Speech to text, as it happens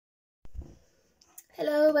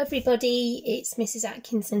Hello everybody, it's Mrs.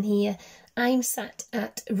 Atkinson here. I'm sat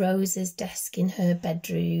at Rosa's desk in her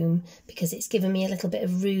bedroom because it's given me a little bit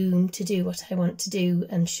of room to do what I want to do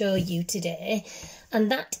and show you today.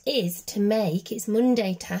 And that is to make, it's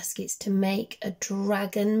Monday task, it's to make a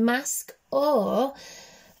dragon mask or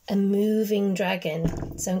a moving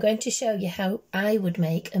dragon. So I'm going to show you how I would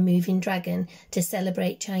make a moving dragon to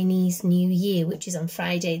celebrate Chinese New Year, which is on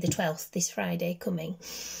Friday the 12th, this Friday coming.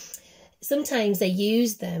 Sometimes they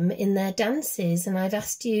use them in their dances, and I've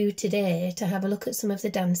asked you today to have a look at some of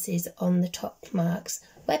the dances on the Top Marks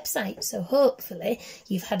website. So hopefully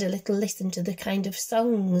you've had a little listen to the kind of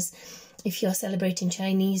songs, if you're celebrating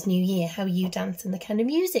Chinese New Year, how you dance and the kind of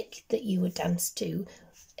music that you would dance to.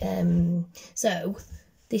 So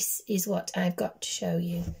this is what I've got to show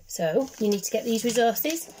you. So you need to get these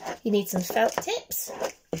resources. You need some felt tips.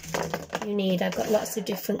 I've got lots of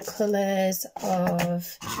different colours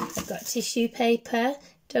of, I've got tissue paper.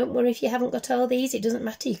 Don't worry if you haven't got all these, it doesn't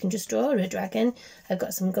matter, you can just draw a dragon. I've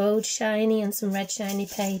got some gold shiny and some red shiny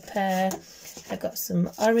paper. I've got some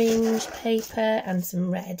orange paper and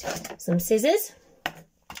some red. Some scissors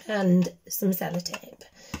and some sellotape.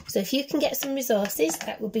 So if you can get some resources,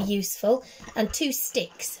 that would be useful. And 2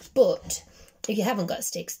 sticks, but if you haven't got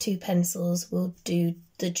sticks, 2 pencils will do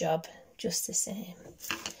the job just the same.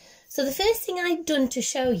 So the first thing I've done to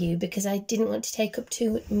show you, because I didn't want to take up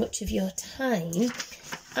too much of your time,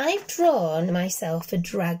 I've drawn myself a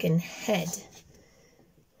dragon head.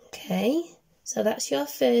 Okay, so that's your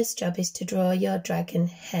first job, is to draw your dragon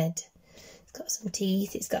head. It's got some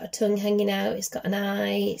teeth, it's got a tongue hanging out, it's got an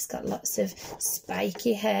eye, it's got lots of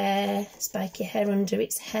spiky hair under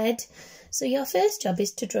its head. So your first job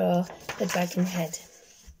is to draw a dragon head.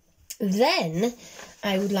 Then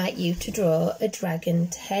I would like you to draw a dragon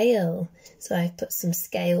tail. So I've put some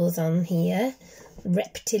scales on here,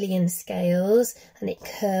 reptilian scales, and it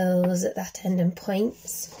curls at that end and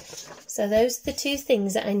points. So those are the 2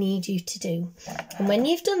 things that I need you to do. And when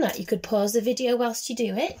you've done that, you could pause the video whilst you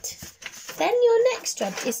do it. Then your next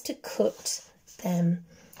job is to cut them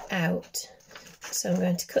out. So I'm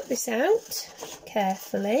going to cut this out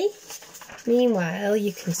carefully. Meanwhile,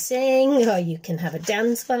 you can sing or you can have a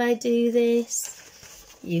dance while I do this.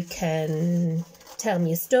 You can tell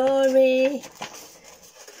me a story.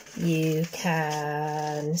 You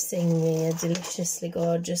can sing me a deliciously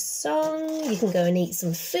gorgeous song. You can go and eat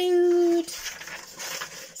some food.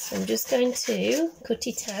 So I'm just going to cut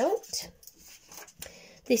it out.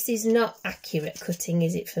 This is not accurate cutting,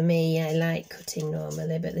 is it, for me? I like cutting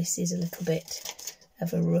normally, but this is a little bit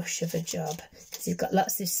of a rush of a job because he's got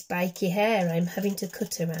lots of spiky hair I'm having to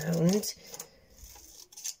cut around.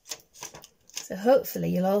 So hopefully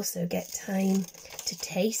you'll also get time to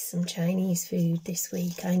taste some Chinese food this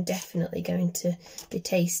week. I'm definitely going to be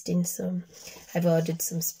tasting some. I've ordered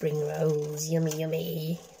some spring rolls, yummy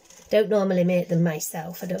yummy. Don't normally make them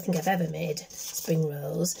myself. I don't think I've ever made spring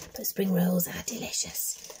rolls, but spring rolls are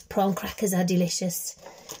delicious. Prawn crackers are delicious.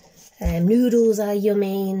 Noodles are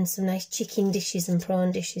yummy, and some nice chicken dishes and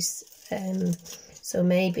prawn dishes. So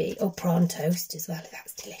maybe, prawn toast as well,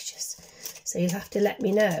 that's delicious. So you'll have to let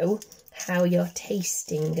me know how your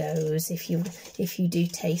tasting goes if you do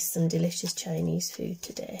taste some delicious Chinese food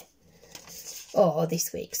today or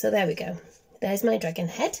this week. So there we go. There's my dragon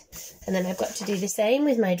head, and then I've got to do the same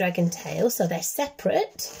with my dragon tail, so they're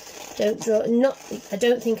separate. I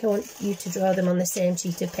don't think I want you to draw them on the same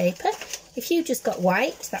sheet of paper. If you just got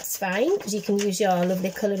white, that's fine, because you can use your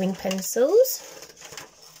lovely colouring pencils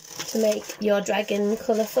to make your dragon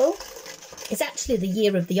colourful. It's actually the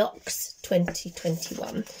year of the ox,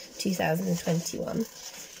 2021.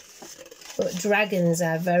 But dragons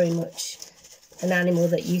are very much an animal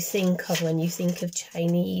that you think of when you think of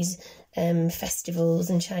Chinese festivals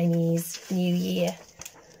and Chinese New Year.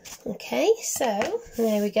 Okay, so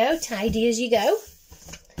there we go, tidy as you go.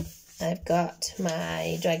 I've got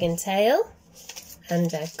my dragon tail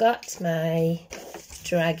and I've got my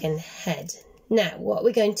dragon head. Now what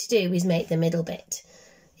we're going to do is make the middle bit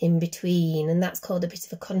in between, and that's called a bit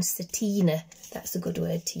of a concertina. That's a good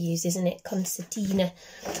word to use, isn't it? Concertina.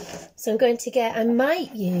 So I'm going to get, I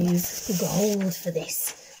might use gold for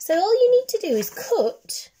this. So all you need to do is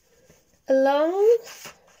cut a long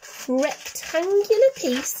rectangular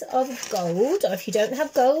piece of gold, or if you don't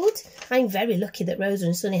have gold, I'm very lucky that Rosa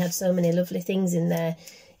and Sunny had so many lovely things in their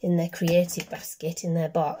creative basket, in their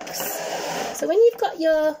box. So when you've got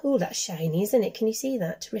your, that's shiny, isn't it? Can you see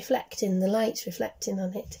that? Reflecting, the light's reflecting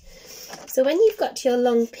on it. So when you've got your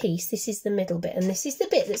long piece, this is the middle bit, and this is the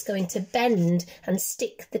bit that's going to bend and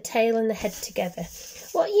stick the tail and the head together.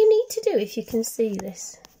 What you need to do, if you can see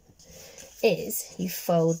this, is you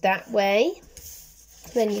fold that way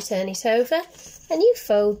Then you turn it over and you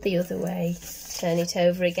fold the other way. Turn it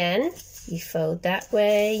over again, you fold that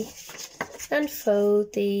way and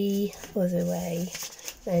fold the other way.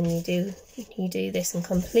 Then you do this and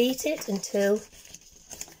complete it until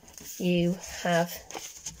you have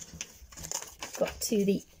got to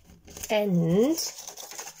the end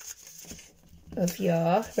of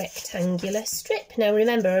your rectangular strip. Now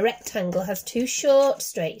remember, a rectangle has 2 short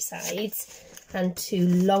straight sides and 2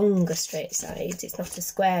 longer straight sides. It's not a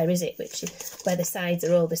square, is it, which is where the sides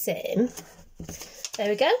are all the same. There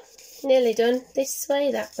we go, nearly done. This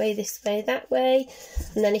way, that way, this way, that way.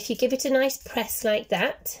 And then if you give it a nice press like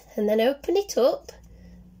that and then open it up,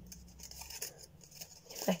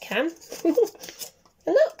 if I can, and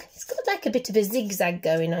look, it's got like a bit of a zigzag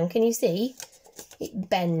going on, can you see? It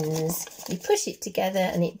bends. You push it together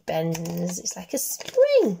and it bends. It's like a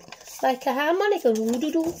spring, like a harmonica.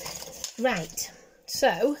 Right,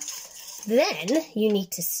 so then you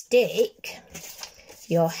need to stick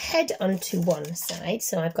your head onto one side.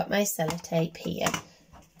 So I've got my sellotape here.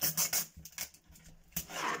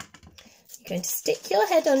 You're going to stick your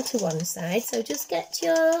head onto one side. So just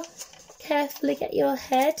carefully get your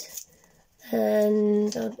head,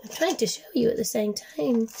 and I'm trying to show you at the same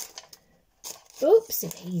time. Oops,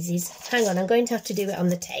 it daisies. Hang on, I'm going to have to do it on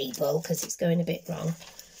the table because it's going a bit wrong.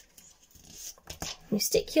 You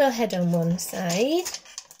stick your head on one side,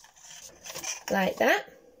 like that.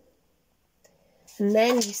 And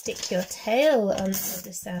then you stick your tail on the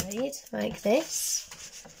other side, like this.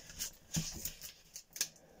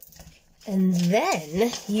 And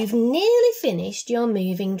then you've nearly finished your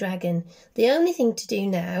moving dragon. The only thing to do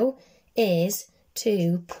now is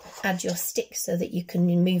to add your sticks so that you can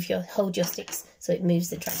hold your sticks so it moves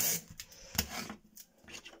the dragon.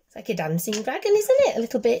 It's like a dancing dragon, isn't it? A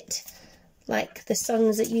little bit like the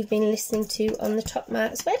songs that you've been listening to on the Top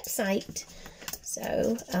Marks website.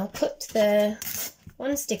 So I'll put the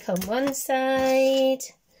one stick on one side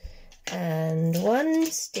and one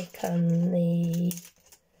stick on the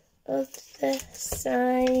other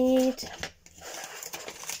side.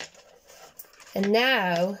 And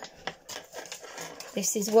now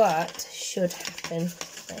this is what should happen.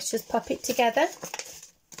 Let's just pop it together.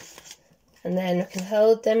 And then we can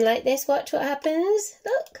hold them like this. Watch what happens.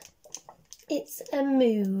 Look. It's a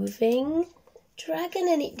moving dragon,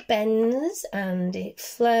 and it bends and it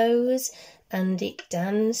flows and it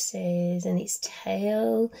dances, and its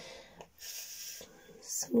tail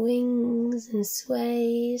swings and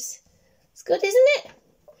sways. It's good, isn't it?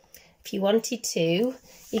 If you wanted to,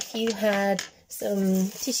 if you had some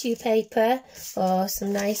tissue paper or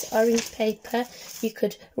some nice orange paper, you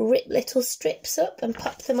could rip little strips up and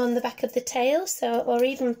pop them on the back of the tail, or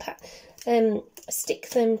even stick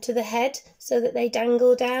them to the head so that they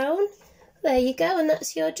dangle down. There you go, and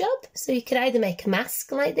that's your job. So you could either make a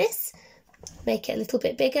mask like this, make it a little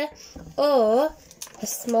bit bigger, or a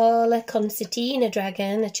smaller concertina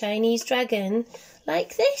dragon, a Chinese dragon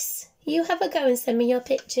like this. You have a go and send me your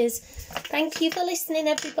pictures. Thank you for listening,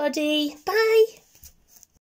 everybody. Bye.